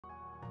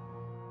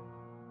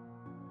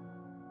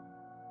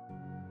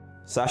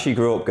Sashi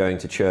grew up going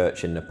to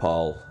church in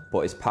Nepal, but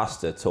his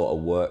pastor taught a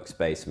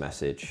works-based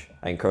message,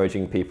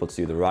 encouraging people to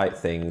do the right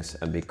things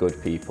and be good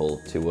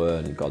people to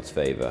earn God's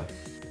favour.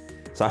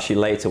 Sashi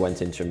later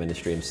went into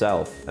ministry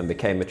himself and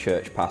became a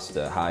church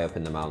pastor high up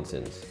in the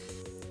mountains.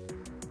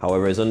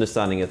 However, his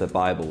understanding of the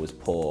Bible was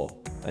poor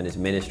and his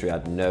ministry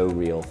had no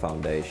real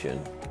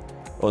foundation.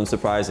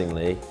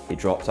 Unsurprisingly, he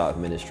dropped out of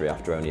ministry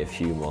after only a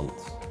few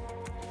months.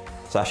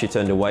 Sashi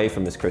turned away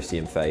from his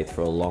Christian faith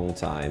for a long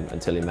time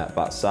until he met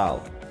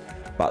Batsal.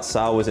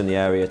 Batsal was in the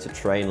area to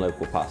train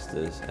local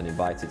pastors and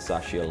invited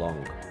Sashi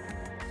along.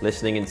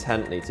 Listening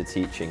intently to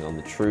teaching on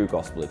the true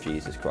gospel of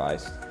Jesus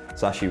Christ,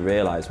 Sashi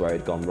realised where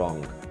he'd gone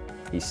wrong.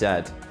 He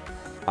said,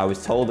 "I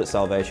was told that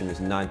salvation was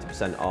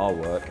 90% our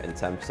work and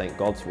 10%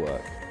 God's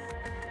work."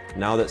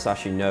 Now that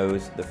Sashi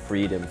knows the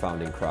freedom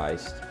found in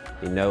Christ,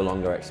 he no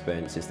longer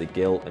experiences the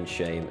guilt and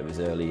shame of his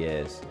early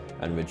years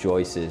and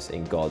rejoices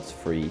in God's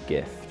free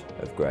gift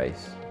of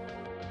grace.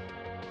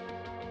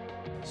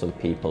 Some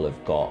people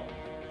have got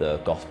the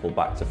gospel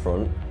back to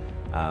front,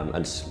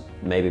 and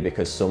maybe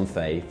because some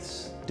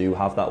faiths do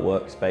have that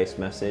works-based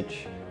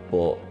message,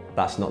 but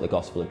that's not the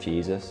gospel of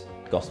Jesus.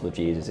 The gospel of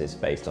Jesus is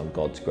based on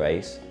God's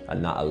grace,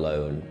 and that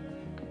alone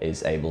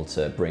is able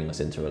to bring us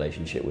into a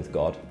relationship with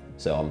God.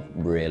 So I'm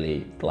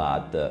really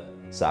glad that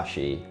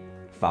Sashi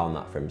found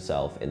that for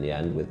himself in the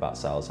end with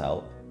Batsal's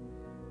help.